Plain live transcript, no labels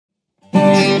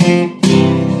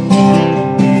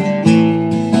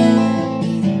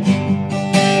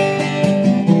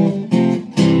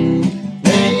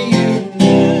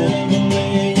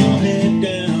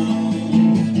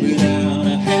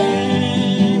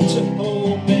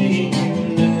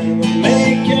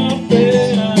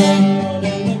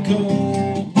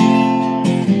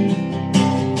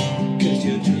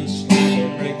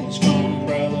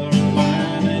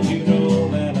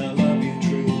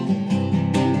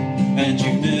And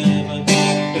you never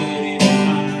dirty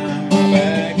behind my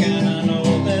back, and I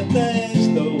know that there's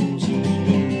those who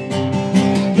do.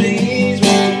 Please,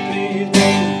 won't you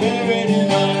bury it in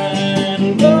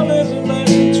mine? Love is a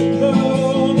lesson to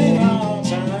love in all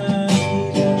time.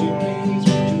 Please,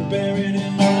 won't you bury it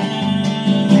in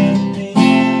mine?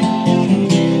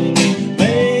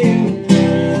 May you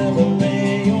never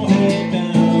lay your head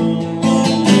down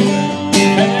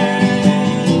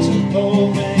and to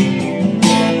hold me.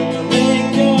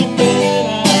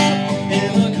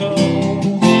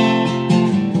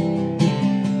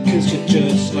 You're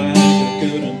just like a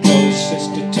good and close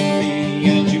sister to me,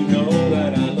 and you know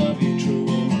that I love you true.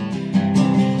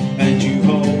 And you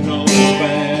hold no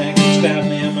back, you stab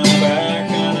me in my back,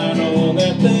 and I know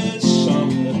that there's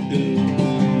something to do.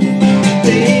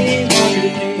 Please, won't you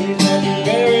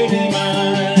bury it in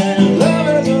mine? Love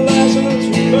is a lesson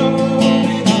to love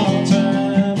in all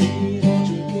time. Please, won't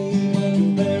you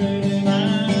bury it in mine?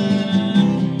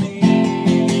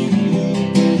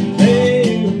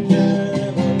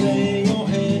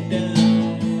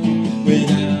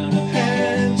 Without a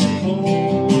hand to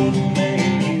hold, may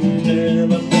you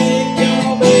never make your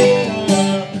bed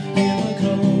in the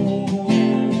cold.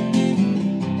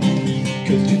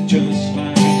 'Cause you're just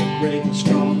like a great and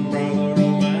strong brother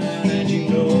of mine, and you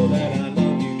know that I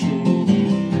love you true.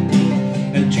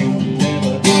 And you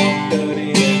never dirty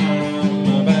behind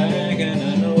my back, and I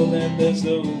know that there's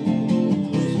those who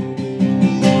do.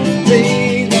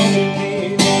 Please, won't you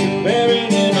bury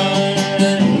it in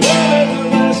mine? Love is a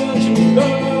lesson to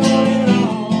love in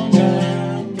all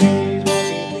time. Please,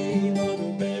 won't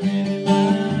you bury it in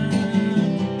mine?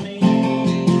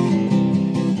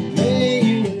 May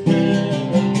you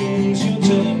never lose your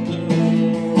temper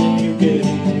if you get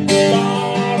it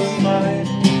far of mine.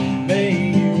 May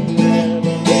you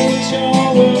never lose your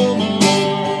woman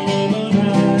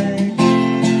overnight.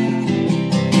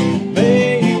 May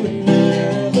you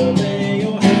never lay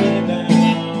your head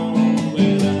down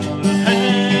without a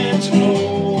hand to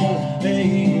hold. May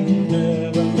you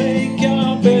never make your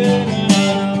bed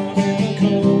out in the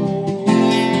cold.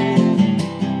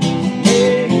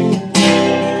 May you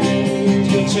never lose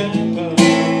your temper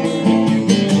if you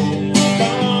get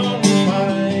far of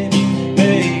mine.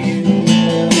 May you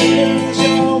never lose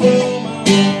your woman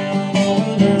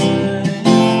overnight.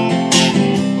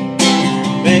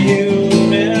 May you